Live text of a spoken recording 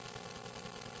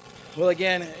Well,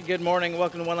 again, good morning.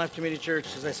 Welcome to One Life Community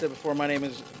Church. As I said before, my name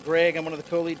is Greg. I'm one of the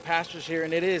co-lead pastors here,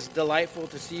 and it is delightful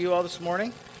to see you all this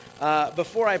morning.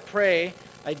 Before I pray,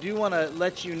 I do want to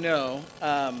let you know,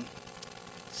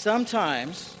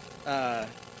 sometimes,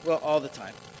 all the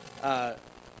time,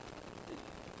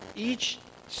 each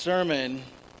sermon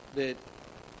that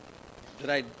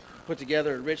I put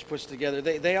together, Rich puts together,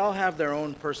 they all have their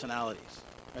own personalities,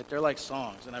 right? They're like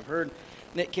songs, and I've heard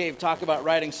Nick Cave talk about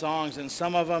writing songs, and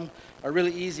some of them are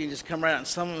really easy and just come right out, and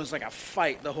some of them is like a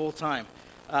fight the whole time.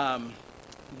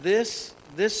 This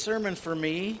sermon for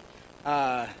me,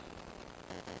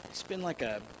 it's been like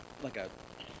a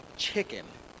chicken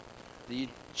that you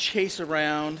chase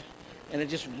around, and it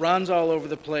just runs all over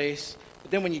the place.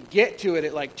 But then when you get to it,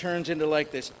 it like turns into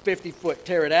like this 50-foot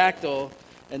pterodactyl,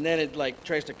 and then it like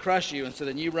tries to crush you, and so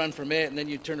then you run from it, and then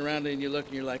you turn around and you look,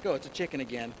 and you're like, oh, it's a chicken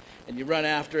again, and you run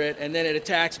after it, and then it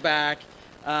attacks back.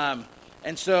 But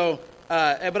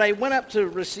I went up to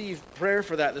receive prayer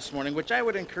for that this morning, which I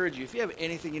would encourage you. If you have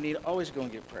anything you need, always go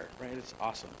and get prayer, right? It's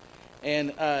awesome.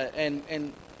 And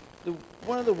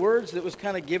one of the words that was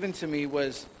kind of given to me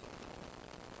was,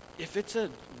 if it's a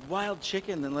wild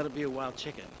chicken, then let it be a wild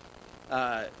chicken,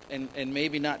 and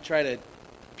maybe not try to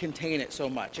contain it so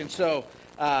much. And so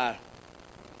I'm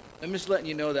just letting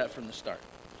you know that from the start,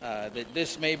 that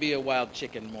this may be a wild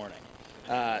chicken morning.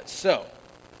 So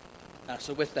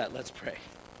with that, let's pray.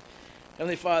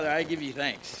 Heavenly Father, I give you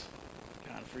thanks,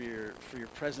 God, for your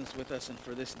presence with us and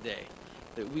for this day,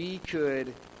 that we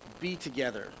could be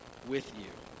together with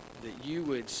you, that you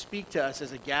would speak to us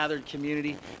as a gathered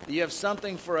community, that you have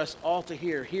something for us all to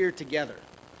hear here together.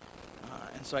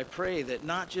 And so I pray that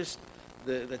not just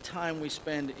the time we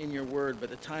spend in your word, but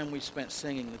the time we spent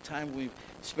singing, the time we've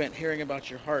spent hearing about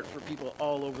your heart for people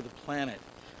all over the planet,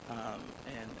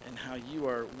 and how you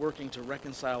are working to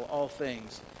reconcile all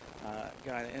things,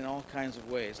 God, in all kinds of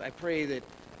ways. I pray that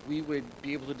we would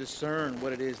be able to discern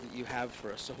what it is that you have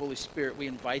for us. So Holy Spirit, we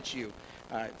invite you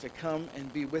to come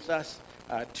and be with us,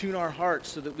 tune our hearts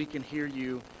so that we can hear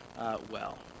you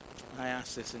well. I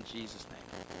ask this in Jesus'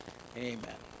 name.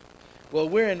 Amen. Well,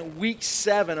 we're in week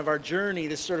 7 of our journey,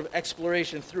 this sort of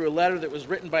exploration through a letter that was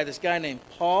written by this guy named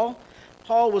Paul.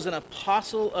 Paul was an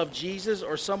apostle of Jesus,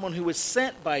 or someone who was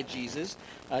sent by Jesus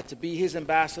to be his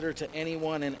ambassador to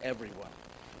anyone and everyone.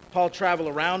 Paul traveled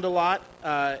around a lot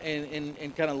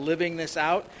in kind of living this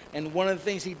out. And one of the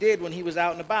things he did when he was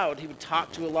out and about, he would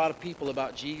talk to a lot of people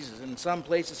about Jesus. And in some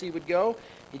places he would go,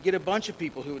 he'd get a bunch of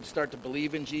people who would start to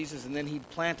believe in Jesus, and then he'd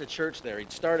plant a church there.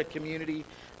 He'd start a community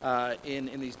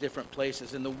in these different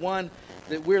places. And the one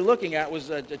that we're looking at was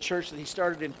a church that he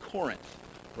started in Corinth,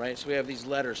 right? So we have these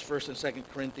letters, 1st and 2nd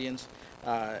Corinthians,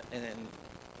 and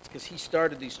it's because he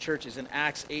started these churches. In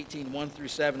Acts 18, 1 through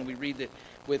 7, we read that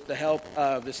with the help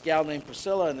of this gal named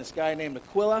Priscilla and this guy named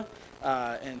Aquila,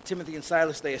 and Timothy and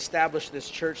Silas, they established this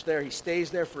church there. He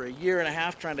stays there for a year and a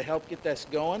half trying to help get this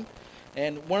going.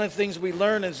 And one of the things we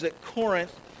learn is that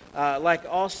Corinth, like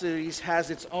all cities, has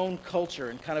its own culture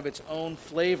and kind of its own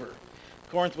flavor.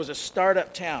 Corinth was a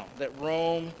startup town that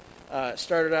Rome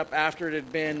started up after it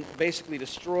had been basically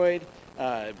destroyed.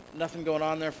 Nothing going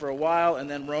on there for a while, and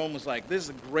then Rome was like, this is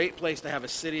a great place to have a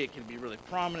city. It can be really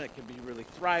prominent. It can be really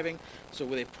thriving. So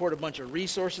they poured a bunch of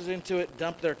resources into it,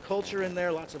 dumped their culture in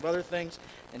there, lots of other things,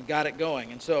 and got it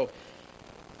going. And so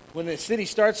when the city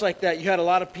starts like that, you had a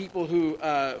lot of people who,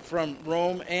 from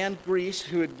Rome and Greece,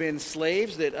 who had been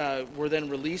slaves that were then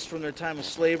released from their time of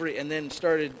slavery and then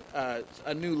started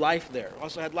a new life there.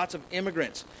 Also had lots of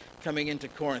immigrants coming into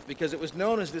Corinth because it was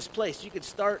known as this place. You could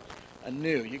start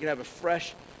anew. You could have a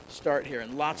fresh start here,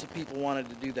 and lots of people wanted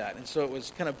to do that. And so it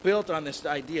was kind of built on this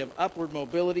idea of upward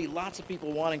mobility, lots of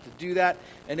people wanting to do that,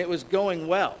 and it was going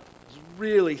well. It was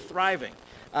really thriving.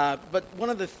 But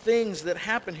one of the things that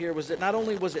happened here was that not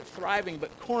only was it thriving,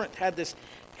 but Corinth had this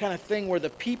kind of thing where the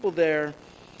people there,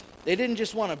 they didn't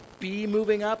just want to be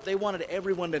moving up, they wanted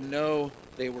everyone to know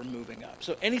they were moving up.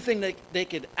 So anything that they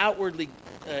could outwardly,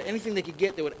 anything they could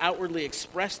get that would outwardly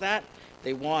express that,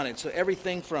 they wanted. So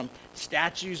everything from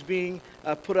statues being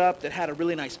put up that had a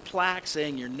really nice plaque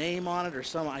saying your name on it or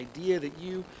some idea that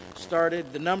you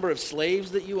started. The number of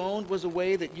slaves that you owned was a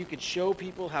way that you could show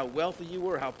people how wealthy you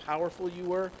were, how powerful you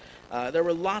were. There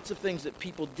were lots of things that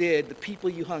people did. The people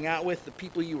you hung out with, the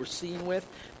people you were seen with,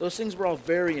 those things were all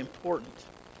very important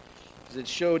because it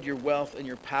showed your wealth and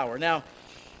your power. Now,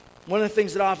 one of the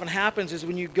things that often happens is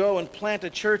when you go and plant a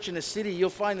church in a city,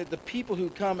 you'll find that the people who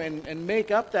come and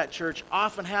make up that church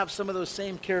often have some of those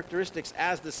same characteristics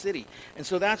as the city. And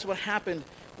so that's what happened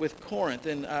with Corinth.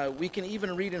 And we can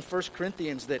even read in 1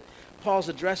 Corinthians that Paul's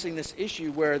addressing this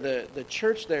issue where the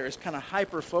church there is kind of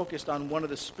hyper-focused on one of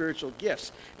the spiritual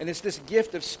gifts. And it's this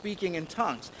gift of speaking in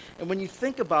tongues. And when you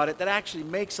think about it, that actually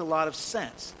makes a lot of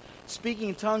sense. Speaking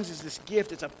in tongues is this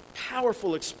gift. It's a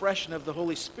powerful expression of the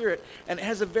Holy Spirit, and it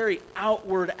has a very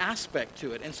outward aspect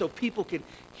to it. And so people could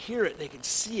hear it, they could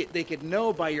see it, they could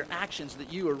know by your actions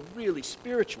that you are really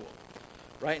spiritual,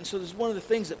 right? And so this is one of the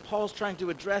things that Paul's trying to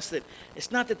address, that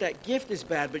it's not that that gift is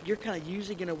bad, but you're kind of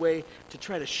using it in a way to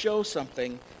try to show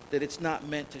something that it's not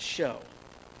meant to show.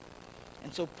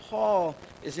 And so Paul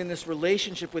is in this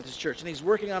relationship with his church, and he's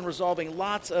working on resolving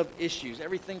lots of issues,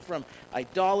 everything from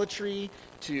idolatry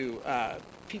to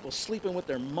people sleeping with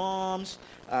their moms,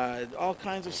 all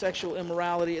kinds of sexual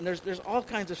immorality, and there's all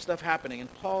kinds of stuff happening.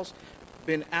 And Paul's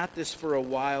been at this for a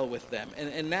while with them.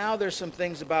 And now there's some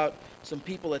things about some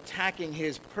people attacking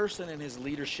his person and his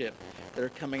leadership that are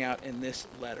coming out in this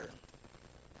letter.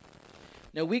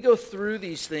 Now, we go through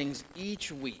these things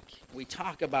each week. We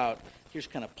talk about, here's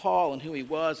kind of Paul and who he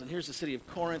was, and here's the city of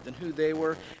Corinth and who they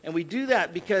were. And we do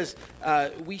that because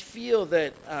we feel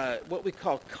that what we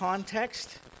call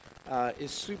context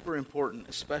is super important,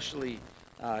 especially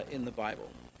in the Bible.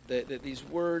 That these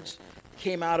words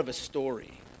came out of a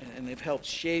story, and they've helped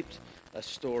shape a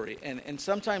story. And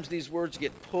sometimes these words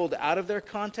get pulled out of their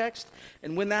context.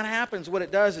 And when that happens, what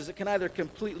it does is it can either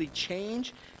completely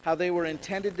change how they were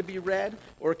intended to be read,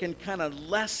 or it can kind of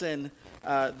lessen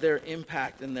their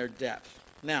impact and their depth.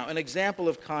 Now, an example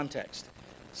of context.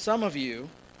 Some of you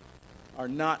are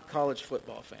not college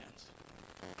football fans,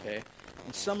 okay?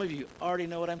 And some of you already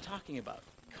know what I'm talking about.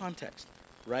 Context,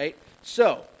 right?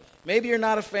 So, maybe you're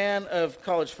not a fan of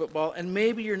college football, and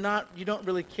maybe you don't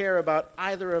really care about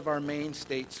either of our main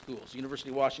state schools, University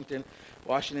of Washington,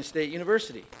 Washington State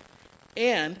University.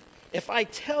 And if I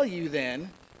tell you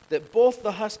then that both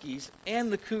the Huskies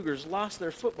and the Cougars lost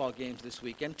their football games this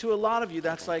weekend, to a lot of you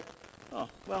that's like, oh,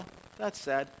 well, that's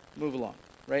sad, move along,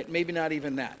 right? Maybe not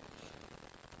even that.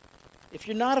 If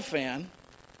you're not a fan,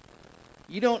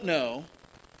 you don't know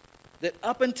that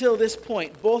up until this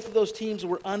point, both of those teams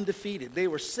were undefeated. They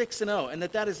were 6-0, and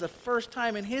that is the first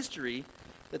time in history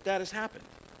that has happened.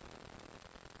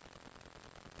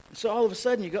 And so all of a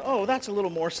sudden you go, oh, that's a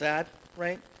little more sad,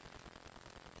 right?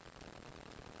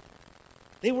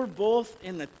 They were both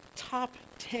in the top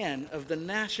 10 of the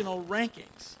national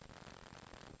rankings.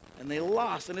 And they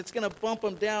lost, and it's going to bump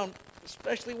them down,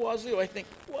 especially Wazoo, I think,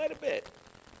 quite a bit.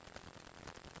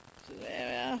 So,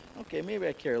 yeah, okay, maybe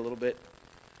I care a little bit.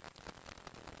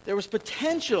 There was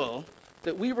potential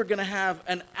that we were going to have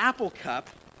an Apple Cup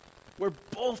where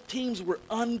both teams were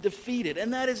undefeated,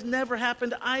 and that has never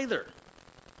happened either.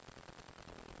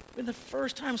 Been the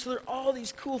first time, so there are all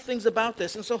these cool things about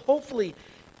this, and so hopefully,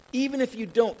 even if you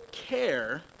don't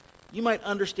care, you might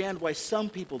understand why some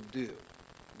people do,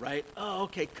 right? Oh,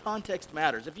 okay, context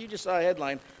matters. If you just saw a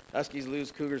headline, Huskies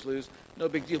lose, Cougars lose, no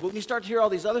big deal. But when you start to hear all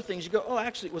these other things, you go, oh,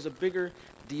 actually, it was a bigger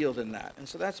deal than that. And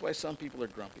so that's why some people are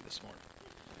grumpy this morning.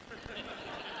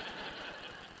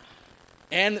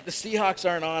 And that the Seahawks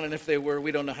aren't on, and if they were,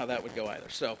 we don't know how that would go either.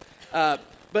 So,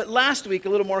 but last week, a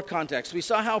little more context. We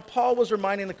saw how Paul was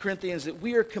reminding the Corinthians that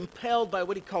we are compelled by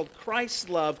what he called Christ's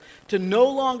love to no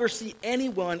longer see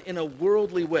anyone in a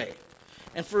worldly way.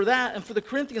 And for that, and for the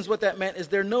Corinthians, what that meant is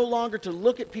they're no longer to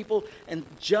look at people and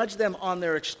judge them on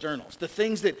their externals, the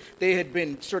things that they had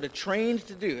been sort of trained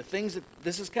to do, the things that,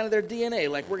 this is kind of their DNA,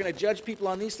 like we're going to judge people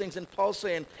on these things. And Paul's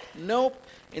saying, nope,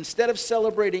 instead of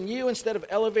celebrating you, instead of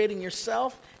elevating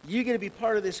yourself, you get to be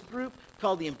part of this group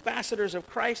called the ambassadors of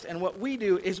Christ. And what we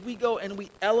do is we go and we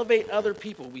elevate other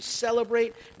people. We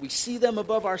celebrate, we see them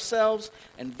above ourselves,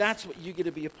 and that's what you get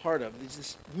to be a part of. It's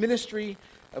this ministry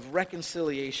of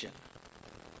reconciliation.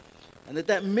 And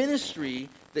that ministry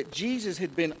that Jesus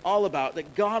had been all about,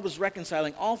 that God was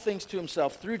reconciling all things to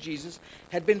himself through Jesus,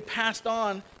 had been passed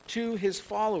on to his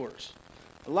followers.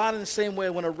 A lot in the same way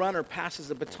when a runner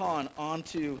passes a baton on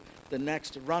to the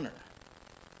next runner.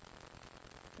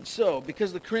 And so,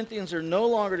 because the Corinthians are no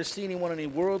longer to see anyone in a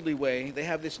worldly way, they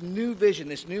have this new vision,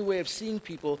 this new way of seeing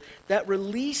people that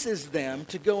releases them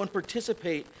to go and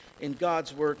participate in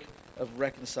God's work of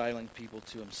reconciling people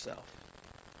to himself.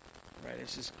 Right?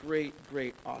 It's this great,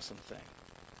 great, awesome thing.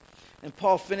 And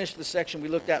Paul finished the section we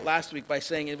looked at last week by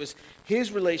saying it was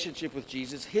his relationship with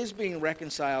Jesus, his being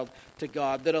reconciled to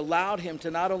God, that allowed him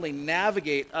to not only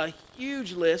navigate a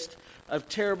huge list of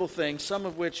terrible things, some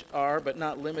of which are, but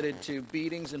not limited to,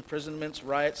 beatings, imprisonments,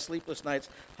 riots, sleepless nights,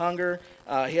 hunger.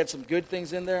 He had some good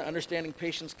things in there, understanding,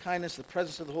 patience, kindness, the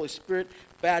presence of the Holy Spirit,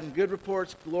 bad and good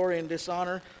reports, glory and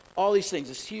dishonor. All these things,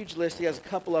 this huge list, he has a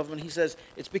couple of them, and he says,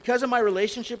 it's because of my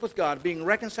relationship with God, being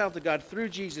reconciled to God through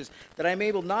Jesus, that I'm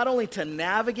able not only to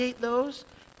navigate those,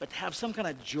 but to have some kind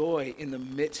of joy in the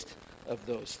midst of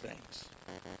those things.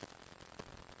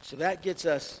 So that gets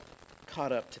us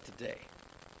caught up to today.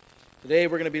 Today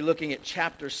we're going to be looking at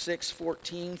chapter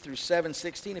 6:14 through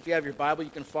 7:16. If you have your Bible,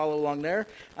 you can follow along there.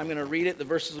 I'm going to read it. The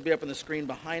verses will be up on the screen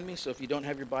behind me, so if you don't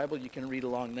have your Bible, you can read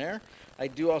along there. I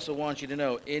do also want you to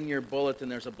know, in your bulletin,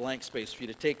 there's a blank space for you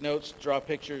to take notes, draw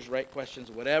pictures, write questions,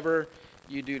 whatever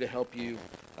you do to help you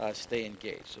stay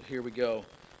engaged. So here we go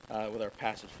with our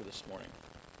passage for this morning.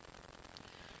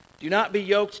 Do not be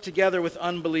yoked together with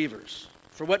unbelievers.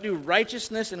 For what do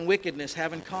righteousness and wickedness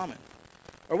have in common?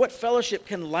 Or what fellowship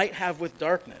can light have with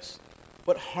darkness?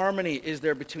 What harmony is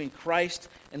there between Christ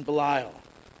and Belial?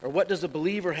 Or what does a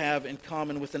believer have in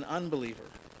common with an unbeliever?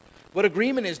 What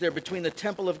agreement is there between the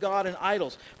temple of God and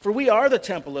idols? For we are the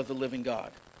temple of the living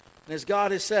God. And as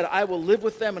God has said, I will live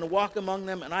with them and walk among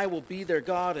them, and I will be their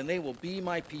God, and they will be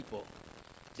my people.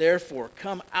 Therefore,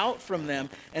 come out from them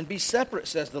and be separate,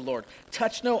 says the Lord.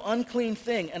 Touch no unclean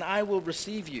thing, and I will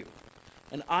receive you.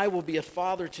 And I will be a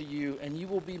father to you, and you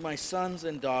will be my sons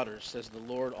and daughters, says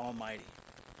the Lord Almighty.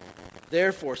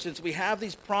 Therefore, since we have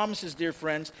these promises, dear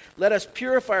friends, let us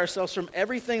purify ourselves from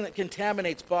everything that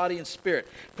contaminates body and spirit,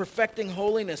 perfecting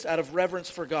holiness out of reverence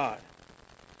for God.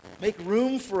 Make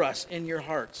room for us in your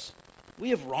hearts. We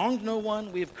have wronged no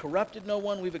one, we have corrupted no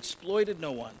one, we've exploited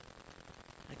no one.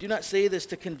 I do not say this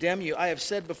to condemn you. I have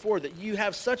said before that you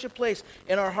have such a place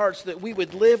in our hearts that we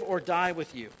would live or die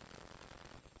with you.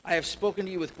 I have spoken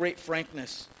to you with great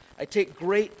frankness. I take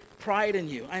great pride in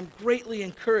you. I am greatly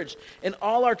encouraged. In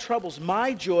all our troubles,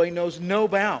 my joy knows no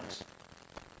bounds.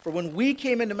 For when we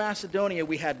came into Macedonia,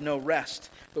 we had no rest,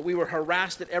 but we were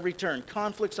harassed at every turn,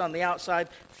 conflicts on the outside,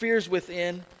 fears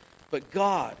within. But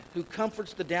God, who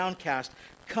comforts the downcast,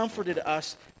 comforted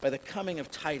us by the coming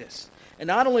of Titus. And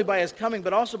not only by his coming,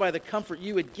 but also by the comfort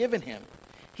you had given him.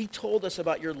 He told us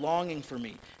about your longing for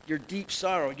me, your deep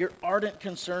sorrow, your ardent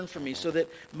concern for me, so that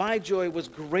my joy was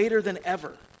greater than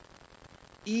ever.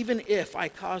 Even if I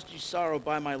caused you sorrow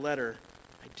by my letter,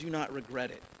 I do not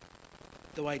regret it,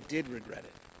 though I did regret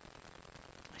it.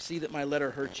 I see that my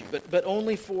letter hurt you, but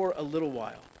only for a little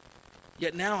while.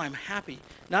 Yet now I'm happy,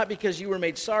 not because you were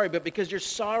made sorry, but because your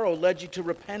sorrow led you to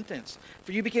repentance.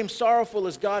 For you became sorrowful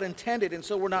as God intended, and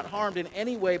so were not harmed in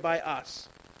any way by us.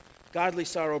 Godly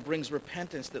sorrow brings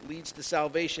repentance that leads to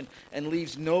salvation and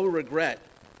leaves no regret,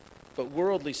 but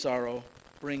worldly sorrow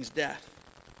brings death.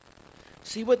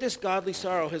 See what this godly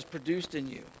sorrow has produced in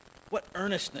you. What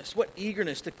earnestness, what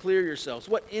eagerness to clear yourselves,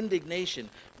 what indignation,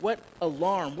 what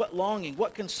alarm, what longing,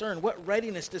 what concern, what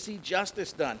readiness to see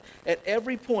justice done. At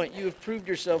every point you have proved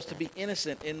yourselves to be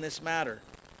innocent in this matter.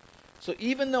 So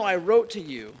even though I wrote to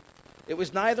you, it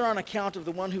was neither on account of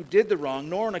the one who did the wrong,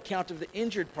 nor on account of the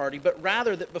injured party, but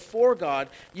rather that before God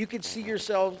you could see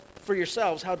for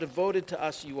yourselves how devoted to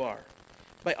us you are.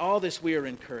 By all this we are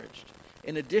encouraged.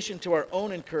 In addition to our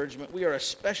own encouragement, we are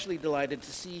especially delighted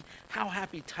to see how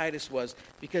happy Titus was,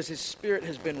 because his spirit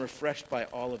has been refreshed by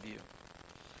all of you.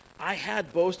 I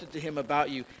had boasted to him about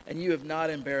you, and you have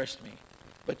not embarrassed me.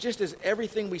 But just as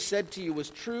everything we said to you was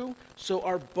true, so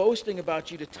our boasting about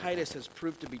you to Titus has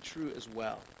proved to be true as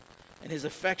well. And his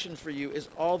affection for you is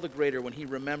all the greater when he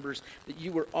remembers that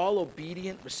you were all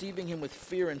obedient, receiving him with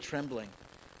fear and trembling.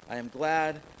 I am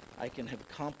glad I can have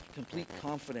complete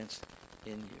confidence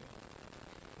in you.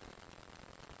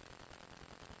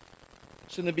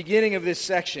 So in the beginning of this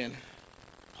section,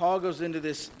 Paul goes into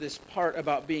this part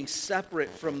about being separate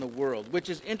from the world, which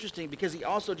is interesting because he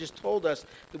also just told us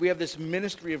that we have this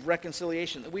ministry of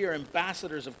reconciliation, that we are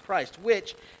ambassadors of Christ,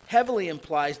 which heavily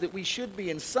implies that we should be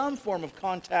in some form of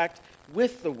contact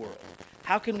with the world.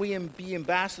 How can we be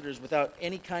ambassadors without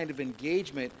any kind of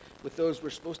engagement with those we're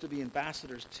supposed to be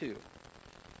ambassadors to?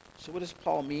 So what does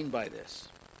Paul mean by this?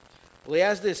 Well, he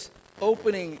has this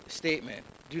opening statement: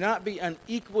 do not be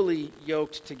unequally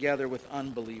yoked together with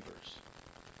unbelievers.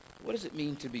 What does it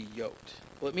mean to be yoked?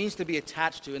 Well, it means to be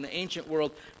attached to. In the ancient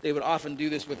world, they would often do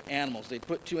this with animals. They'd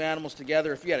put two animals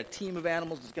together. If you had a team of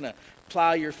animals that's going to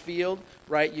plow your field,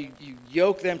 right, you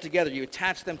yoke them together. You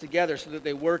attach them together so that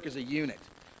they work as a unit,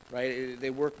 right? They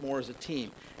work more as a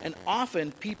team. And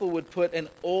often, people would put an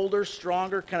older,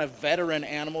 stronger, kind of veteran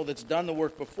animal that's done the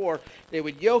work before. They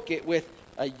would yoke it with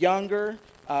a younger,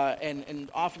 and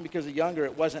often because the younger,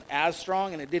 it wasn't as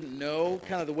strong and it didn't know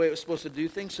kind of the way it was supposed to do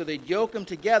things. So they'd yoke them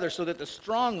together so that the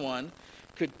strong one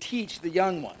could teach the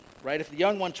young one, right? If the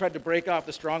young one tried to break off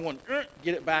the strong one,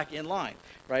 get it back in line,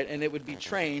 right? And it would be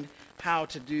trained how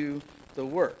to do the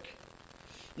work.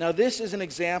 Now, this is an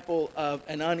example of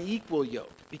an unequal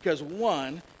yoke, because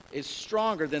one is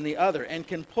stronger than the other and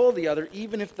can pull the other.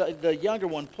 Even if the younger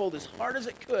one pulled as hard as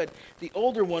it could, the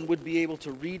older one would be able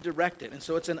to redirect it. And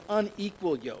so it's an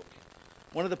unequal yoke.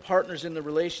 One of the partners in the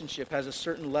relationship has a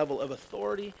certain level of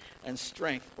authority and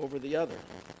strength over the other.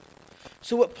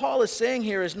 So what Paul is saying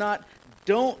here is not,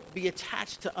 don't be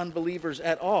attached to unbelievers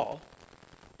at all,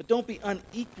 but don't be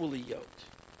unequally yoked.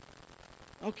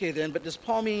 Okay then, but does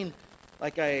Paul mean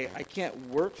like I can't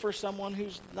work for someone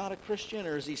who's not a Christian?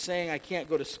 Or is he saying I can't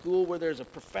go to school where there's a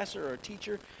professor or a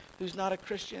teacher who's not a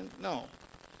Christian? No.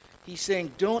 He's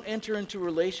saying don't enter into a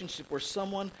relationship where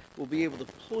someone will be able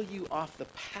to pull you off the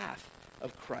path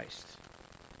of Christ.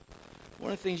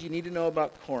 One of the things you need to know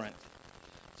about Corinth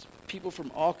is people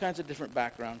from all kinds of different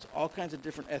backgrounds, all kinds of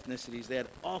different ethnicities. They had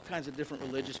all kinds of different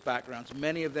religious backgrounds.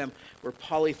 Many of them were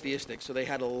polytheistic, so they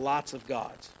had lots of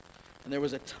gods. And there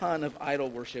was a ton of idol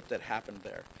worship that happened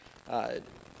there.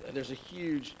 There's a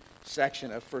huge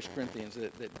section of 1 Corinthians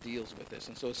that deals with this.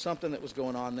 And so it's something that was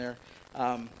going on there.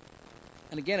 And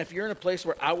again, if you're in a place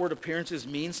where outward appearances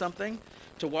mean something,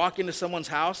 to walk into someone's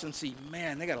house and see,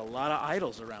 man, they got a lot of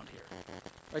idols around here.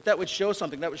 Right? That would show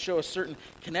something. That would show a certain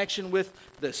connection with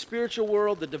the spiritual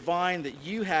world, the divine, that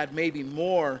you had maybe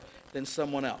more than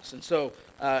someone else. And so,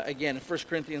 again, in 1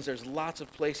 Corinthians, there's lots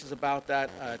of places about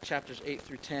that, chapters 8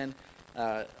 through 10.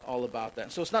 All about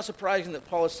that. So it's not surprising that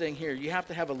Paul is saying here, you have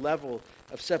to have a level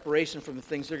of separation from the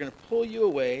things that are going to pull you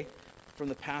away from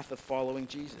the path of following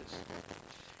Jesus.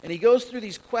 And he goes through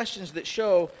these questions that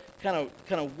show kind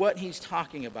of what he's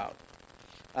talking about.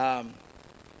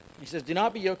 He says, do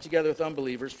not be yoked together with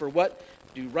unbelievers, for what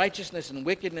do righteousness and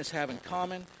wickedness have in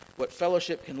common? What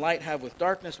fellowship can light have with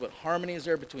darkness? What harmony is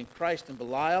there between Christ and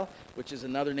Belial, which is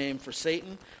another name for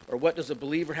Satan? Or what does a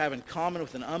believer have in common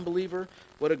with an unbeliever?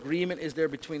 What agreement is there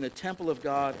between the temple of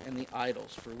God and the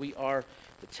idols? For we are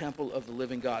the temple of the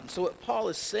living God. And so what Paul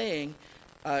is saying,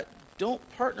 don't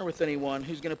partner with anyone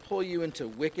who's going to pull you into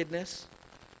wickedness,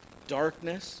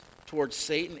 darkness, towards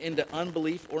Satan, into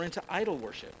unbelief, or into idol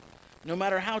worship, no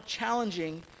matter how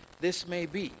challenging this may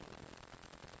be.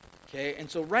 Okay,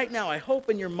 and so right now, I hope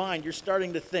in your mind you're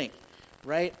starting to think,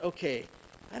 right, okay,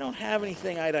 I don't have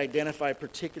anything I'd identify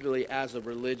particularly as a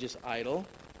religious idol.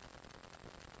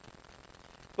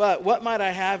 But what might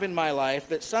I have in my life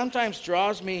that sometimes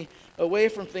draws me away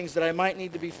from things that I might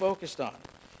need to be focused on?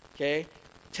 Okay,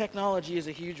 technology is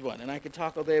a huge one, and I could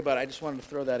talk all day about it. I just wanted to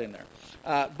throw that in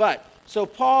there. So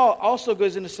Paul also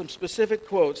goes into some specific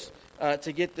quotes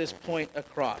to get this point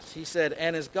across. He said,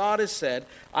 and as God has said,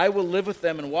 I will live with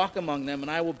them and walk among them, and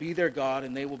I will be their God,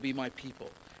 and they will be my people.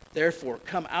 Therefore,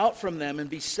 come out from them and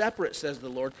be separate, says the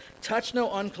Lord. Touch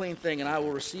no unclean thing, and I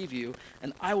will receive you,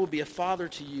 and I will be a father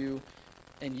to you,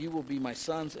 and you will be my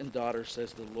sons and daughters,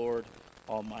 says the Lord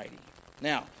Almighty.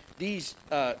 Now, these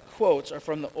quotes are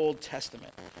from the Old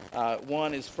Testament.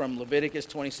 One is from Leviticus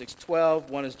 26:12,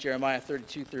 one is Jeremiah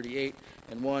 32:38,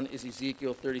 and one is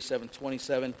Ezekiel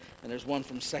 37:27, and there's one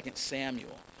from 2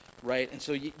 Samuel, right? And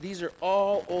so these are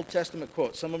all Old Testament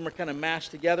quotes. Some of them are kind of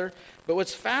mashed together, but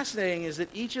what's fascinating is that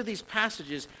each of these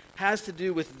passages has to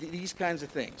do with these kinds of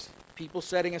things. People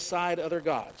setting aside other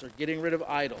gods or getting rid of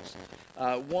idols.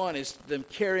 One is them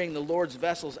carrying the Lord's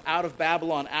vessels out of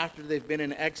Babylon after they've been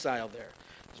in exile there.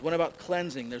 There's one about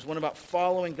cleansing. There's one about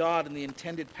following God in the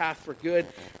intended path for good.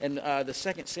 And the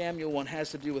 2 Samuel one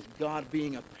has to do with God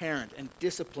being a parent and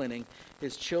disciplining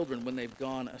his children when they've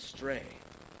gone astray.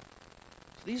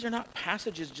 So these are not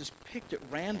passages just picked at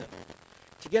random.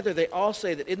 Together they all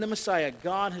say that in the Messiah,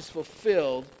 God has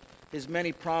fulfilled his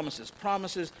many promises.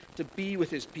 Promises to be with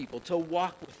his people, to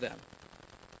walk with them.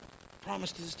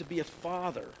 Promises to be a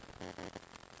father.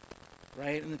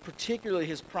 Right? And particularly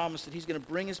his promise that he's going to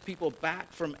bring his people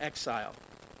back from exile.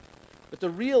 But the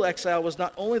real exile was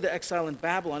not only the exile in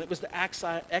Babylon, it was the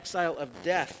exile of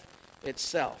death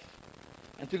itself.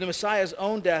 And through the Messiah's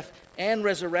own death and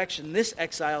resurrection, this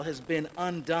exile has been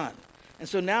undone. And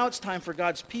so now it's time for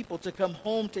God's people to come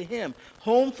home to him,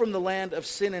 home from the land of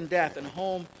sin and death, and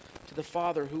home to the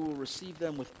Father who will receive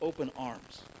them with open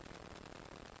arms.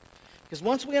 Because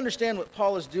once we understand what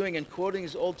Paul is doing in quoting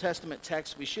his Old Testament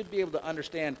text, we should be able to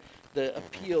understand the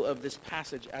appeal of this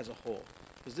passage as a whole.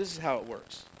 Because this is how it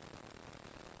works.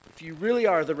 If you really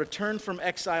are the return from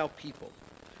exile people,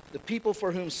 the people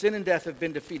for whom sin and death have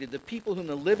been defeated, the people whom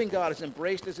the living God has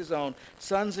embraced as his own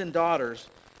sons and daughters,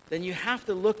 then you have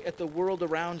to look at the world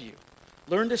around you.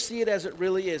 Learn to see it as it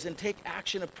really is and take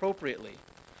action appropriately.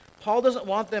 Paul doesn't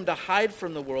want them to hide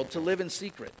from the world, to live in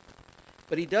secret.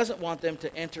 But he doesn't want them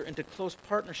to enter into close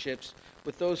partnerships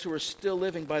with those who are still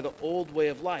living by the old way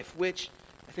of life, which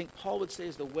I think Paul would say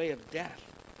is the way of death.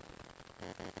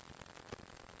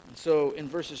 And so in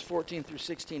verses 14 through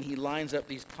 16, he lines up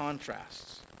these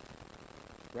contrasts,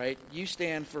 right? You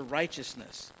stand for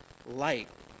righteousness, light,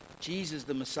 Jesus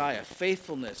the Messiah,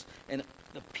 faithfulness, and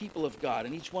the people of God,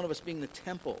 and each one of us being the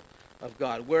temple of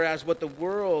God. Whereas what the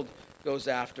world goes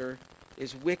after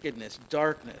is wickedness,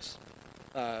 darkness,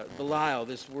 Belial,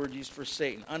 this word used for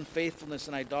Satan, unfaithfulness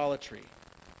and idolatry.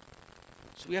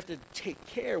 So we have to take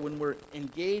care when we're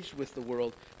engaged with the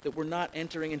world that we're not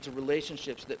entering into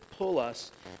relationships that pull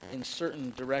us in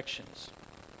certain directions.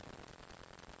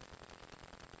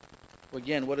 Well,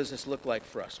 again, what does this look like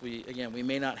for us? We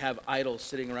may not have idols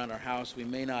sitting around our house. We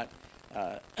may not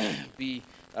be,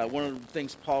 one of the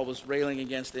things Paul was railing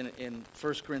against in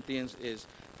 1 Corinthians is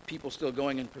people still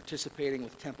going and participating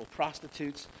with temple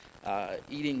prostitutes,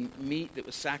 eating meat that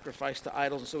was sacrificed to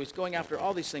idols. And so he's going after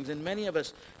all these things, and many of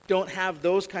us don't have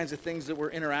those kinds of things that we're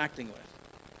interacting with.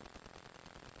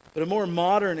 But a more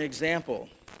modern example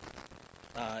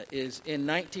is in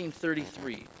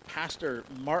 1933, Pastor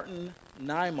Martin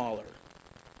Niemöller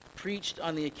preached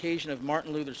on the occasion of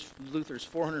Martin Luther's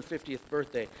 450th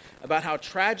birthday about how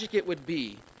tragic it would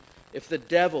be if the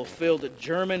devil filled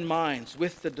German minds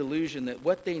with the delusion that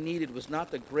what they needed was not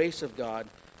the grace of God,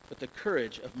 but the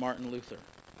courage of Martin Luther.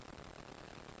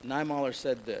 Niemöller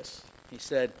said this. He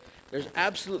said, "There's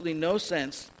absolutely no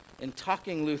sense in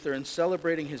talking Luther and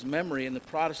celebrating his memory in the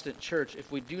Protestant church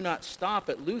if we do not stop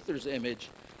at Luther's image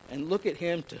and look at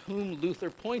him to whom Luther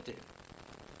pointed,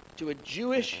 to a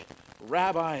Jewish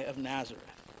rabbi of Nazareth."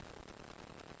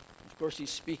 Of course, he's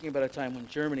speaking about a time when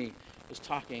Germany was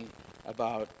talking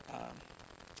about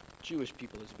Jewish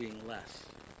people as being less,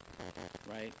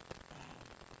 right?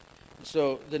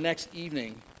 So the next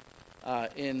evening,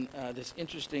 in this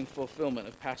interesting fulfillment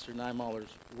of Pastor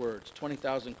Niemöller's words,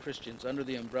 20,000 Christians under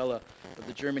the umbrella of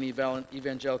the German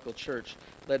Evangelical Church,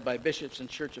 led by bishops and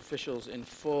church officials in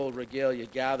full regalia,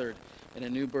 gathered in a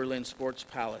New Berlin sports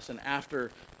palace. And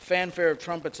after fanfare of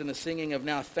trumpets and the singing of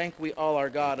 "Now Thank We All Our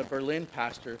God," a Berlin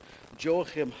pastor,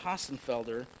 Joachim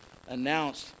Hassenfelder,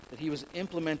 announced that he was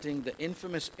implementing the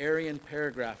infamous Arian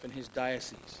paragraph in his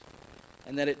diocese,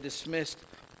 and that it dismissed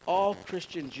all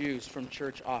Christian Jews from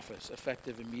church office,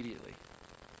 effective immediately.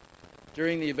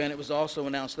 During the event, it was also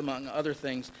announced, among other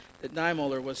things, that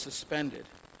Niemöller was suspended,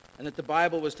 and that the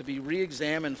Bible was to be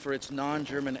re-examined for its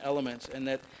non-German elements, and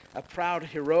that a proud,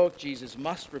 heroic Jesus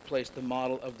must replace the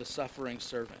model of the suffering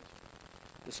servant.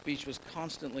 The speech was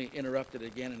constantly interrupted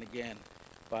again and again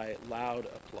by loud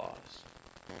applause.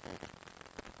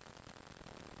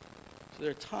 So there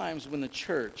are times when the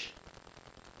church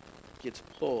gets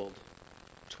pulled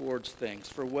towards things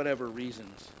for whatever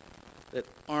reasons that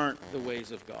aren't the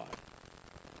ways of God.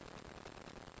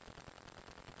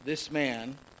 This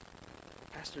man,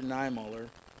 Pastor Niemöller,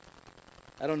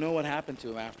 I don't know what happened to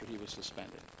him after he was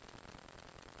suspended,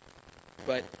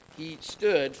 but he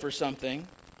stood for something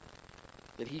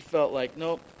that he felt like,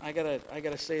 nope, I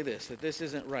gotta say this, that this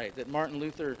isn't right, that Martin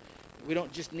Luther, we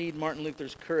don't just need Martin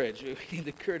Luther's courage, we need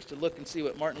the courage to look and see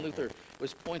what Martin Luther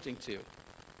was pointing to,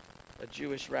 a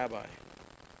Jewish rabbi.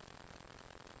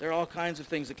 There are all kinds of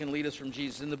things that can lead us from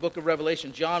Jesus. In the book of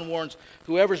Revelation, John warns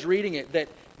whoever's reading it that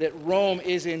Rome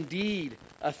is indeed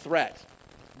a threat,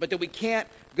 but that we can't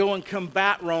go and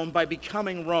combat Rome by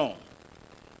becoming Rome.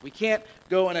 We can't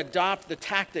go and adopt the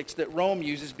tactics that Rome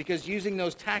uses, because using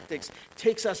those tactics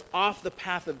takes us off the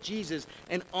path of Jesus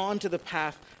and onto the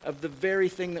path of the very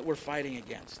thing that we're fighting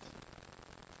against.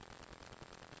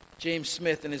 James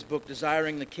Smith, in his book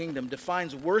Desiring the Kingdom,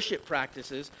 defines worship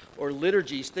practices or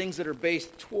liturgies, things that are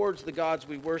based towards the gods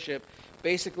we worship,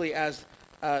 basically as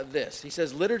this. He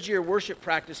says, liturgy or worship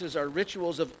practices are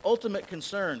rituals of ultimate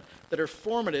concern that are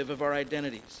formative of our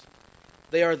identities.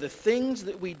 They are the things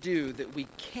that we do that we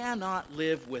cannot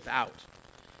live without.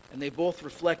 And they both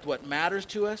reflect what matters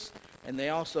to us, and they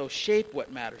also shape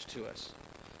what matters to us.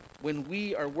 When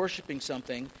we are worshiping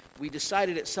something, we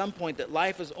decided at some point that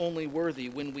life is only worthy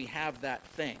when we have that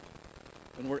thing.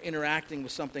 When we're interacting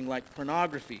with something like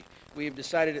pornography, we have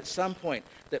decided at some point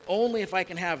that only if I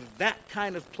can have that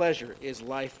kind of pleasure is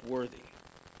life worthy.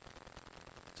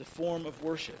 It's a form of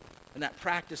worship, and that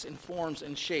practice informs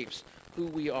and shapes who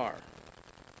we are.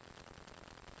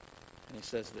 And he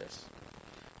says this: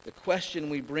 the question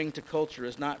we bring to culture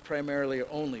is not primarily or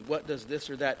only what does this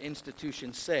or that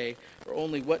institution say, or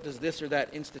only what does this or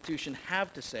that institution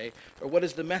have to say, or what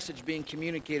is the message being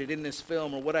communicated in this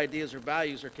film, or what ideas or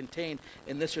values are contained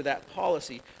in this or that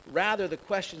policy. Rather, the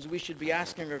questions we should be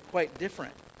asking are quite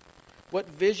different. What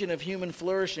vision of human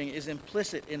flourishing is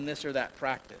implicit in this or that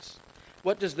practice?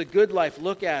 What does the good life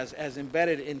look as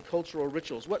embedded in cultural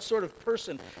rituals? What sort of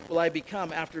person will I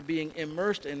become after being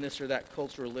immersed in this or that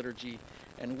cultural liturgy?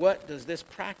 And what does this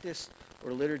practice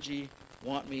or liturgy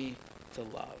want me to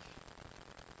love?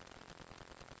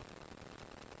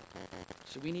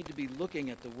 So we need to be looking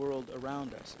at the world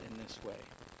around us in this way,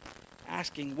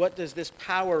 asking, what does this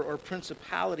power or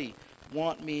principality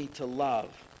want me to love?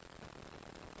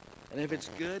 And if it's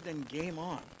good, then game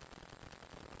on.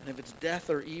 And if it's death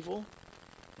or evil,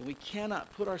 then we cannot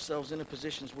put ourselves into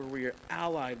positions where we are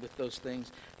allied with those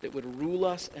things that would rule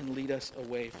us and lead us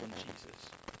away from Jesus.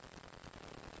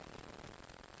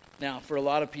 Now, for a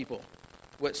lot of people,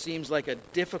 what seems like a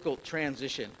difficult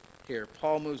transition here,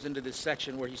 Paul moves into this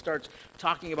section where he starts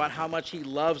talking about how much he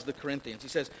loves the Corinthians. He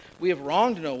says, we have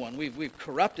wronged no one, we've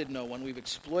corrupted no one, we've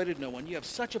exploited no one. You have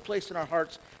such a place in our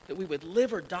hearts that we would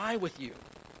live or die with you.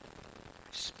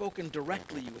 I've spoken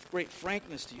directly with great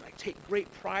frankness to you. I take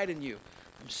great pride in you.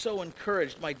 I'm so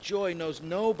encouraged. My joy knows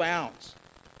no bounds.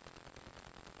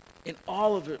 In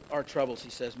all of our troubles, he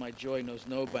says, my joy knows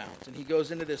no bounds. And he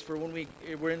goes into this, for when we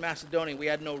were in Macedonia, we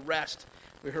had no rest.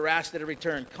 We were harassed at every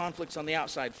turn, conflicts on the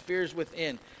outside, fears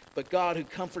within. But God, who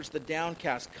comforts the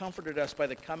downcast, comforted us by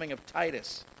the coming of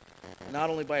Titus. Not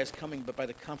only by his coming, but by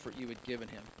the comfort you had given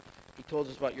him. He told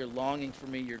us about your longing for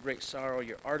me, your great sorrow,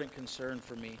 your ardent concern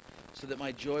for me, so that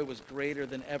my joy was greater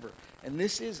than ever. And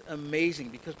this is amazing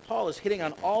because Paul is hitting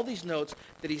on all these notes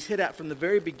that he's hit at from the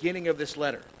very beginning of this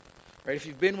letter. Right? If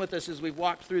you've been with us as we've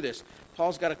walked through this,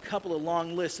 Paul's got a couple of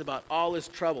long lists about all his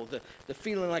trouble, the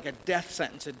feeling like a death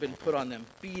sentence had been put on them,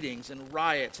 beatings and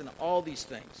riots and all these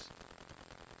things.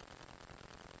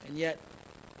 And yet,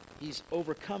 he's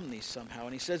overcome these somehow.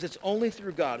 And he says it's only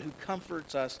through God who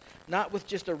comforts us, not with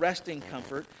just a resting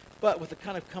comfort, but with the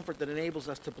kind of comfort that enables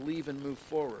us to believe and move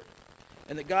forward.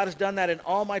 And that God has done that in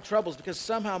all my troubles because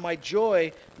somehow my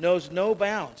joy knows no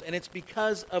bounds. And it's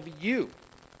because of you.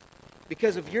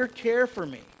 Because of your care for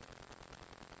me.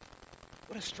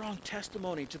 What a strong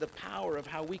testimony to the power of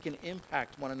how we can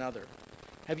impact one another.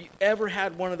 Have you ever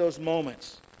had one of those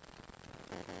moments?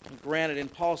 And granted, in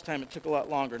Paul's time, it took a lot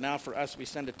longer. Now for us, we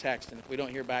send a text, and if we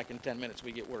don't hear back in 10 minutes,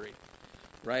 we get worried.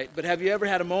 Right? But have you ever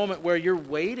had a moment where you're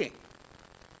waiting?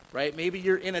 Right? Maybe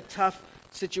you're in a tough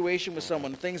situation with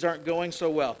someone, things aren't going so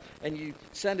well, and you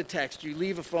send a text, you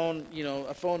leave a phone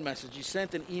message, you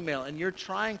sent an email, and you're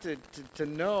trying to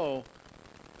know,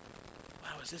 wow,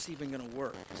 is this even going to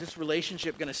work? Is this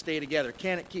relationship going to stay together?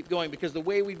 Can it keep going? Because the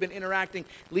way we've been interacting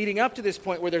leading up to this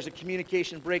point where there's a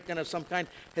communication breakdown of some kind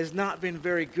has not been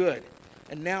very good.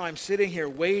 And now I'm sitting here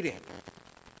waiting.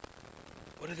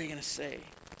 What are they going to say?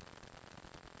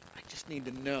 Need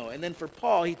to know. And then for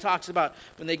Paul, he talks about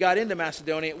when they got into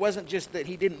Macedonia, it wasn't just that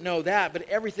he didn't know that, but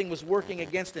everything was working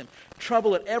against him.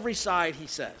 Trouble at every side, he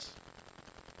says.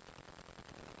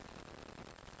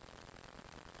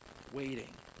 Waiting.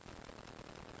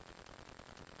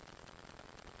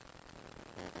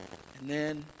 And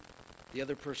then the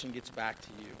other person gets back to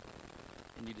you,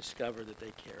 and you discover that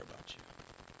they care about you.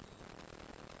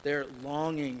 They're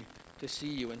longing to see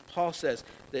you. And Paul says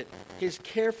that his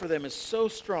care for them is so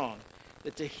strong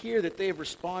that to hear that they have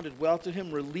responded well to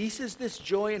him releases this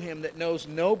joy in him that knows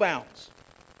no bounds.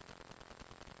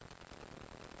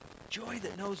 Joy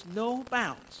that knows no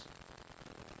bounds.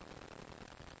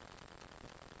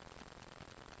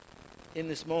 In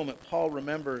this moment, Paul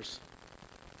remembers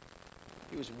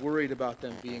he was worried about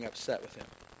them being upset with him.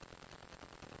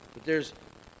 But there's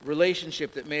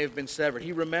relationship that may have been severed.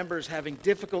 He remembers having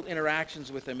difficult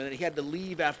interactions with them and that he had to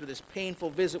leave after this painful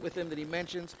visit with him that he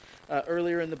mentions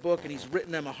earlier in the book, and he's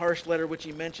written them a harsh letter, which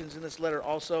he mentions in this letter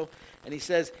also. And he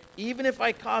says, even if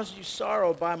I caused you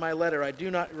sorrow by my letter, I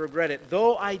do not regret it,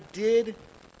 though I did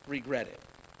regret it.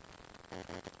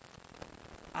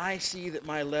 I see that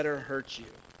my letter hurts you,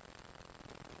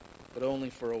 but only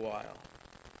for a while.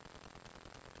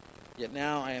 Yet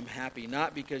now I am happy,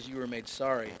 not because you were made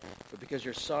sorry, but because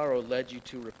your sorrow led you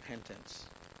to repentance.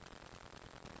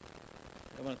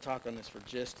 I want to talk on this for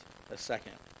just a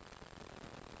second.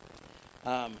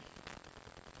 I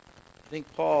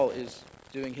think Paul is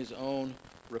doing his own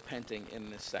repenting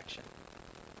in this section.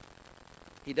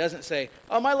 He doesn't say,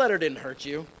 oh, my letter didn't hurt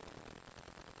you.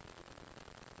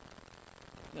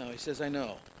 No, he says, I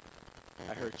know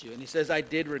I hurt you. And he says, I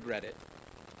did regret it.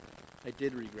 I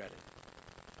did regret it.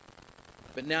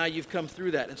 But now you've come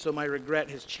through that, and so my regret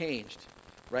has changed,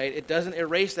 right? It doesn't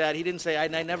erase that. He didn't say, I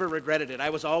never regretted it. I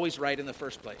was always right in the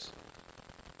first place.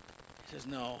 He says,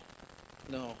 no.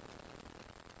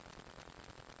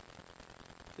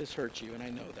 This hurts you, and I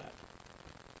know that.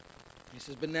 He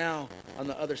says, but now, on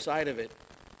the other side of it,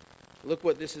 look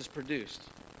what this has produced.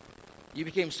 You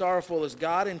became sorrowful as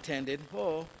God intended,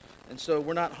 and so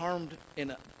we're not harmed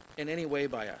in any way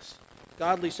by us.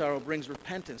 Godly sorrow brings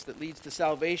repentance that leads to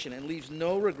salvation and leaves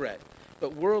no regret,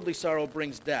 but worldly sorrow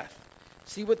brings death.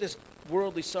 See what this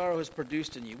worldly sorrow has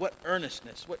produced in you. What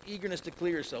earnestness, what eagerness to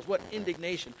clear yourselves, what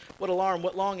indignation, what alarm,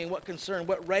 what longing, what concern,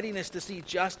 what readiness to see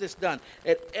justice done.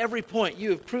 At every point, you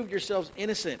have proved yourselves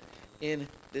innocent in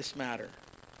this matter.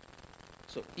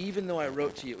 So even though I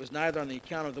wrote to you, it was neither on the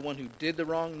account of the one who did the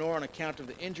wrong, nor on account of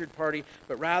the injured party,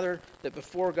 but rather that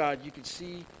before God you could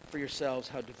see for yourselves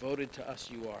how devoted to us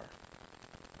you are.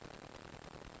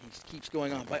 He keeps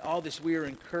going on. By all this we are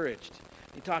encouraged.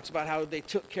 He talks about how they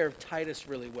took care of Titus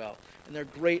really well, and their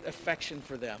great affection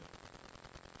for them.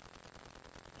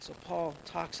 So Paul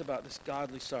talks about this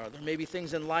godly sorrow. There may be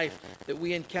things in life that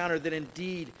we encounter that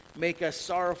indeed make us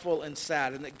sorrowful and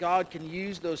sad, and that God can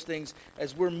use those things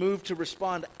as we're moved to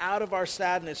respond out of our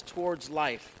sadness towards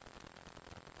life.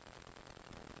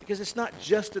 Because it's not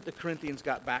just that the Corinthians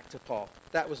got back to Paul.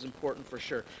 That was important for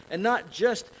sure. And not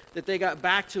just that they got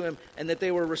back to him and that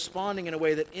they were responding in a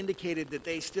way that indicated that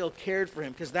they still cared for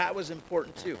him, because that was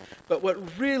important too. But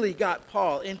what really got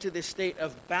Paul into this state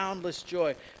of boundless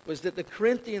joy was that the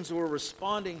Corinthians were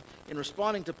responding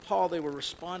to Paul, they were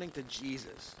responding to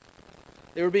Jesus.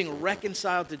 They were being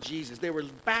reconciled to Jesus. They were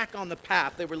back on the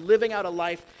path. They were living out a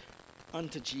life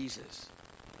unto Jesus.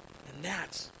 And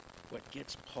that's what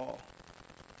gets Paul.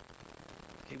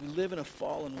 Okay, we live in a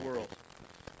fallen world.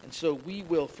 And so we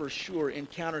will for sure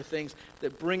encounter things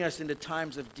that bring us into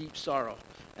times of deep sorrow.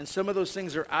 And some of those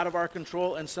things are out of our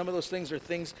control, and some of those things are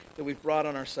things that we've brought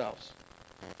on ourselves.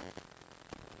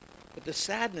 But the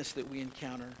sadness that we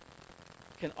encounter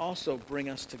can also bring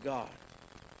us to God.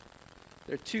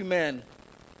 There are two men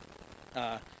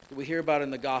that we hear about in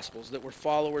the Gospels that were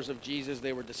followers of Jesus.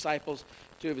 They were disciples,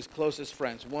 two of his closest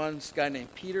friends. One, this guy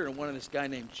named Peter, and one of this guy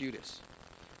named Judas.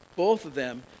 Both of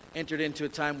them entered into a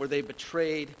time where they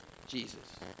betrayed Jesus.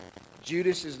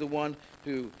 Judas is the one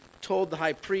who told the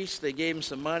high priest, they gave him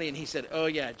some money, and he said, oh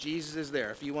yeah, Jesus is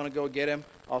there. If you want to go get him,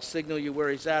 I'll signal you where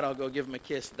he's at. I'll go give him a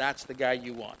kiss. That's the guy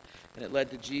you want. And it led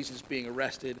to Jesus being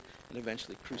arrested and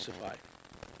eventually crucified.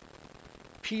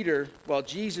 Peter, while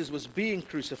Jesus was being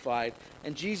crucified,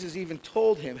 and Jesus even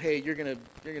told him, hey, you're gonna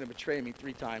betray me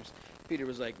 3 times. Peter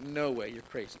was like, no way, you're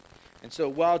crazy. And so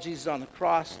while Jesus is on the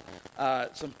cross,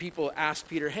 some people ask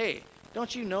Peter, hey,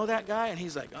 don't you know that guy? And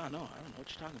he's like, oh, no, I don't know what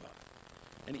you're talking about.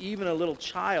 And even a little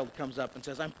child comes up and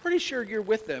says, I'm pretty sure you're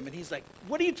with them. And he's like,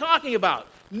 what are you talking about?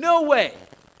 No way.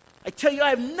 I tell you,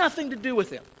 I have nothing to do with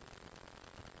him.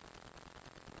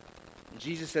 And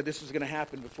Jesus said this was going to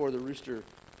happen before the rooster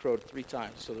crowed 3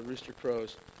 times. So the rooster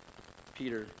crows,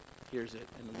 Peter hears it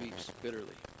and weeps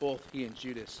bitterly. Both he and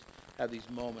Judas have these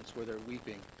moments where they're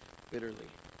weeping bitterly.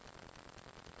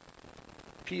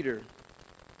 Peter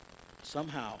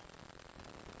somehow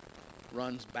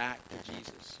runs back to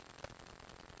Jesus.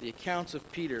 The accounts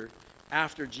of Peter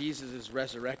after Jesus is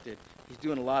resurrected, he's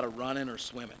doing a lot of running or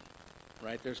swimming,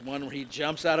 right? There's one where he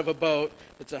jumps out of a boat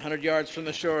that's 100 yards from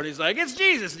the shore, and he's like, it's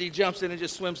Jesus, and he jumps in and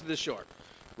just swims to the shore,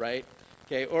 right?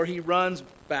 Okay, or he runs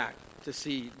back to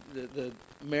see the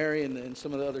Mary and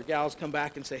some of the other gals come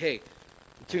back and say, hey,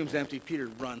 the tomb's empty. Peter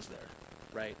runs there,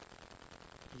 right?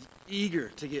 Eager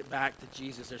to get back to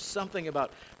Jesus. There's something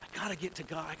about, I got to get to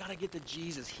God. I got to get to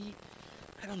Jesus.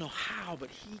 I don't know how, but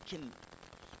he can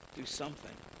do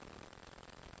something.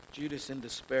 Judas in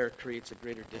despair creates a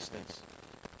greater distance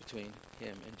between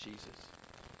him and Jesus.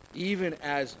 Even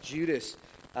as Judas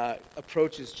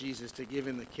approaches Jesus to give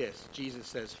him the kiss, Jesus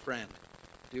says, friend,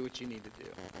 do what you need to do.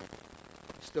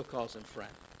 Still calls him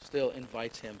friend. Still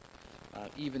invites him,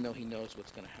 even though he knows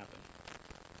what's going to happen.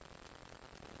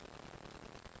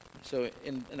 So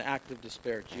in an act of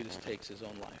despair, Judas takes his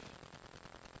own life.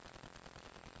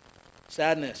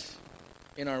 Sadness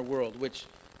in our world, which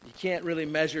you can't really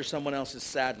measure someone else's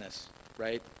sadness,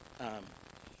 right?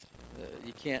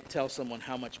 You can't tell someone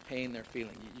how much pain they're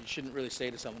feeling. You shouldn't really say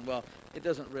to someone, well, it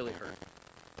doesn't really hurt.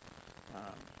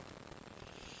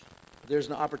 There's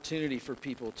an opportunity for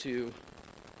people to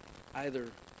either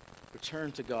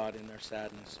return to God in their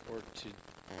sadness or to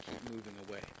keep moving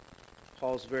away.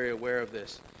 Paul's very aware of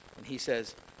this. And he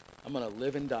says, I'm going to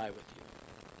live and die with you.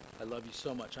 I love you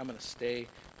so much. I'm going to stay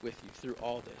with you through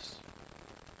all this.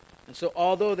 And so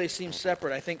although they seem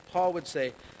separate, I think Paul would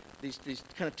say, these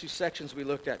kind of 2 sections we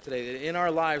looked at today, that in our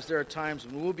lives there are times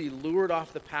when we'll be lured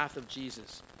off the path of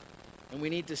Jesus. And we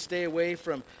need to stay away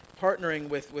from partnering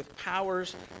with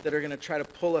powers that are going to try to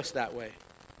pull us that way.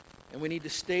 And we need to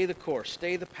stay the course,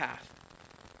 stay the path.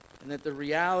 And that the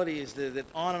reality is that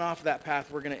on and off that path,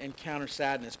 we're going to encounter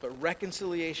sadness. But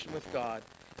reconciliation with God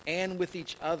and with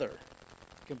each other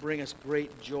can bring us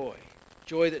great joy,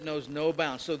 joy that knows no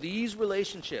bounds. So these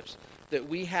relationships that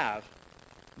we have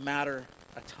matter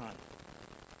a ton.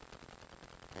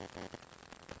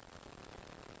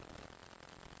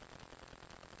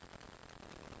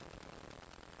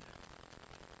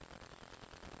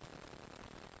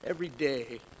 Every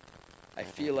day, I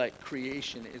feel like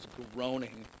creation is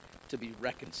groaning to be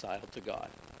reconciled to God.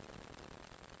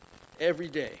 Every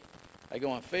day, I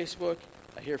go on Facebook,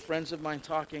 I hear friends of mine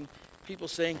talking, people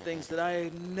saying things that I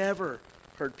never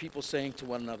heard people saying to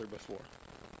one another before.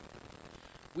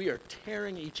 We are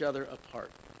tearing each other apart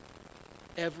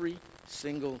every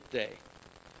single day.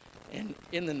 And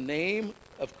in the name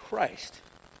of Christ,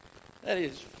 that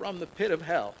is from the pit of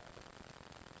hell.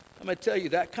 I'm going to tell you,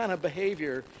 that kind of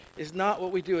behavior is not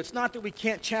what we do. It's not that we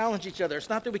can't challenge each other. It's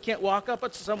not that we can't walk up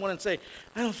to someone and say,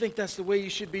 I don't think that's the way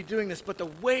you should be doing this. But the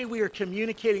way we are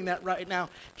communicating that right now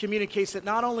communicates that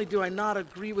not only do I not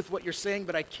agree with what you're saying,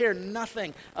 but I care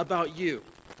nothing about you.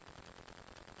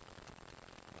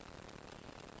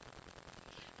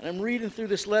 And I'm reading through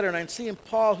this letter, and I'm seeing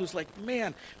Paul, who's like,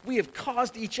 man, we have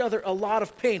caused each other a lot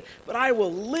of pain, but I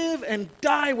will live and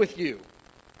die with you.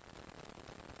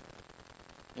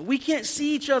 And we can't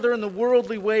see each other in the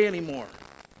worldly way anymore.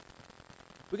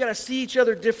 We got to see each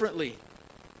other differently.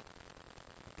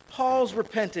 Paul's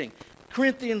repenting.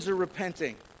 Corinthians are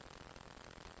repenting.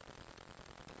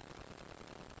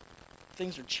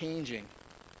 Things are changing.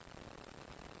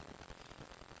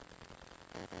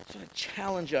 So I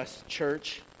challenge us,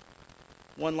 church,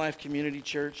 One Life Community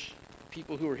Church,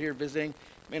 people who are here visiting,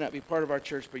 may not be part of our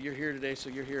church, but you're here today, so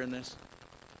you're hearing this.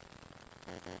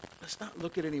 Let's not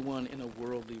look at anyone in a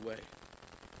worldly way.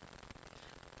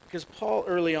 Because Paul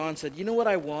early on said, you know what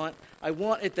I want? I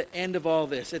want at the end of all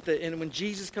this, and when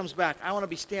Jesus comes back, I want to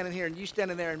be standing here and you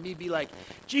standing there and me be like,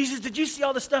 Jesus, did you see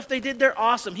all the stuff they did? They're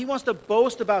awesome. He wants to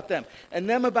boast about them and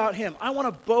them about him. I want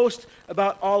to boast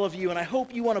about all of you, and I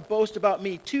hope you want to boast about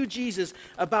me to Jesus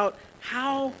about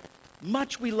how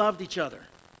much we loved each other.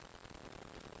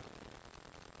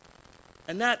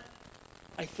 And that,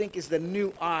 I think, is the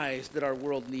new eyes that our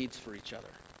world needs for each other.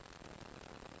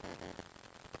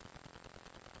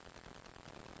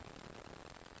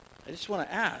 I just want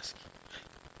to ask,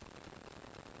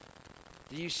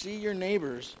 do you see your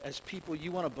neighbors as people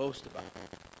you want to boast about?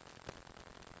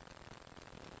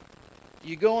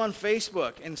 You go on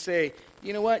Facebook and say,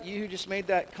 you know what, you who just made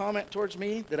that comment towards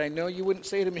me that I know you wouldn't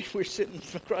say to me if we were sitting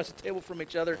across the table from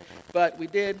each other, but we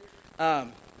did. Do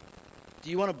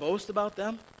you want to boast about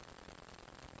them?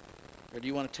 Or do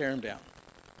you want to tear them down?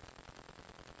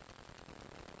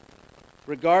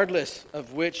 Regardless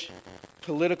of which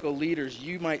political leaders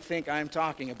you might think I'm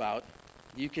talking about,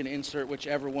 you can insert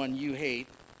whichever one you hate.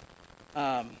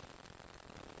 Do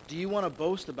you want to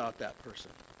boast about that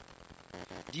person?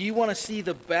 Do you want to see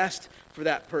the best for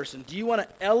that person? Do you want to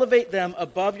elevate them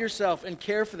above yourself and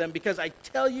care for them? Because I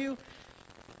tell you,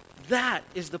 that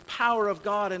is the power of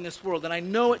God in this world. And I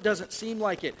know it doesn't seem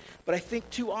like it, but I think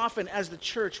too often as the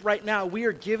church right now, we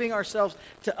are giving ourselves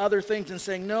to other things and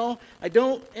saying, no, I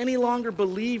don't any longer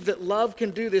believe that love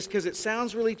can do this because it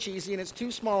sounds really cheesy and it's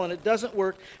too small and it doesn't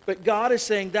work. But God is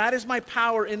saying, that is my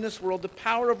power in this world, the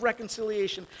power of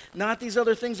reconciliation, not these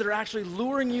other things that are actually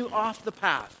luring you off the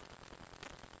path.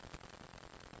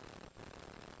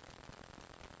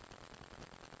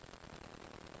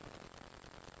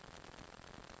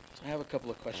 I have a couple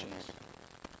of questions.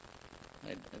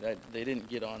 They didn't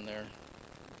get on there,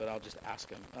 but I'll just ask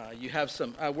them. You have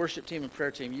some worship team and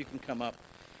prayer team. You can come up.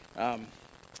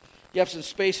 You have some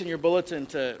space in your bulletin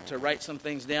to write some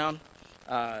things down.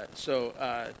 So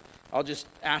I'll just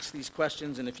ask these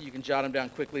questions, and if you can jot them down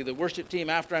quickly. The worship team,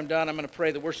 after I'm done, I'm going to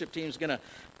pray. The worship team is going to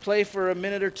play for a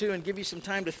minute or two and give you some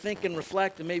time to think and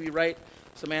reflect and maybe write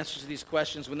some answers to these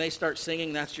questions. When they start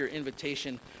singing, that's your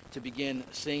invitation to begin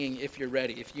singing if you're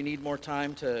ready. If you need more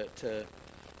time to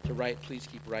write, please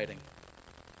keep writing.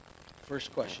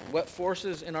 First question. What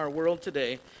forces in our world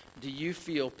today do you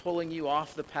feel pulling you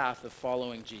off the path of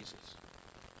following Jesus?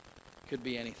 Could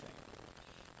be anything.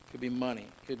 Could be money.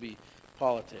 Could be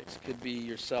politics. Could be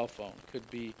your cell phone. Could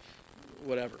be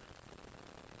whatever.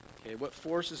 Okay, what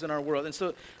forces in our world? And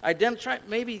so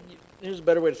maybe here's a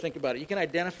better way to think about it. You can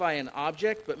identify an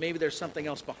object, but maybe there's something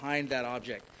else behind that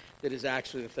object that is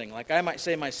actually the thing. Like I might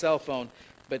say my cell phone,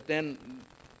 but then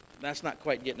that's not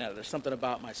quite getting at it. There's something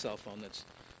about my cell phone that's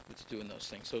doing those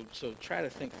things. So try to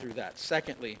think through that.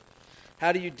 Secondly,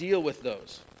 how do you deal with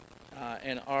those?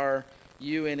 And are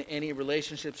you in any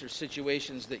relationships or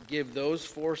situations that give those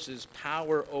forces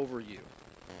power over you?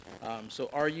 So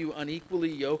are you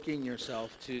unequally yoking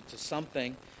yourself to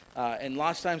something? And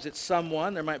lots of times it's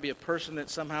someone. There might be a person that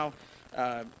somehow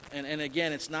And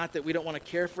again, it's not that we don't want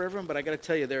to care for everyone, but I got to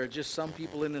tell you, there are just some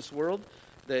people in this world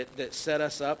that set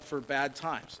us up for bad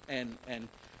times. And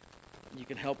you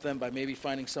can help them by maybe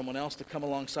finding someone else to come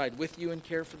alongside with you and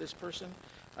care for this person.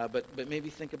 But maybe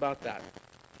think about that.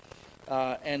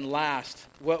 And last,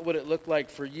 what would it look like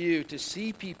for you to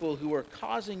see people who are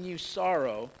causing you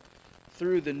sorrow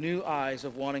through the new eyes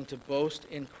of wanting to boast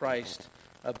in Christ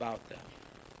about them?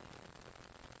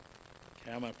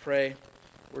 Okay, I'm going to pray.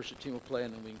 Worship team will play,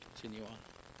 and then we can continue on.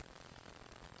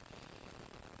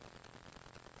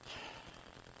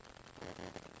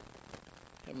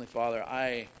 Heavenly Father,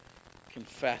 I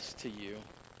confess to you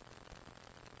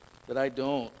that I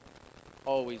don't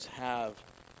always have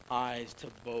eyes to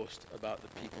boast about the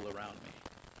people around me.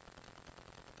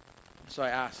 So I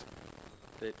ask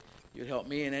that you'd help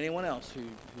me and anyone else who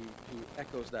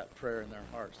echoes that prayer in their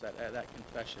hearts, that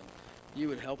confession. You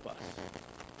would help us.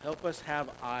 Help us have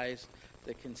eyes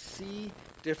that can see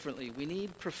differently. We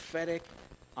need prophetic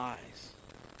eyes.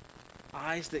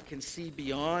 Eyes that can see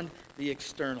beyond the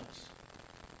externals.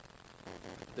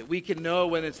 That we can know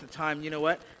when it's the time, you know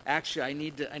what? Actually, I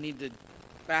need to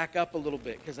back up a little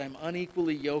bit because I'm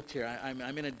unequally yoked here.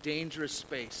 I'm in a dangerous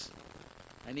space.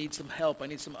 I need some help. I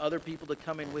need some other people to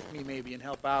come in with me maybe and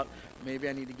help out. Maybe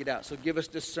I need to get out. So give us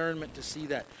discernment to see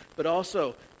that. But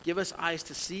also, give us eyes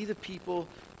to see the people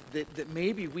that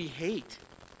maybe we hate.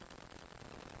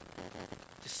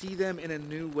 To see them in a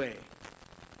new way.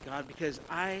 God, because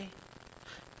I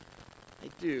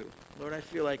do. Lord, I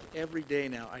feel like every day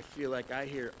now, I feel like I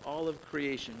hear all of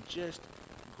creation just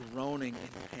groaning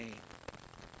in pain.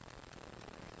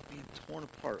 Being torn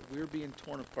apart. We're being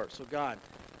torn apart. So God,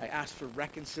 I ask for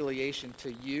reconciliation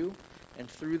to you, and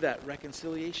through that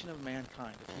reconciliation of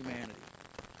mankind, of humanity.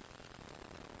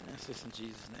 I ask this in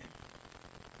Jesus'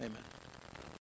 name. Amen.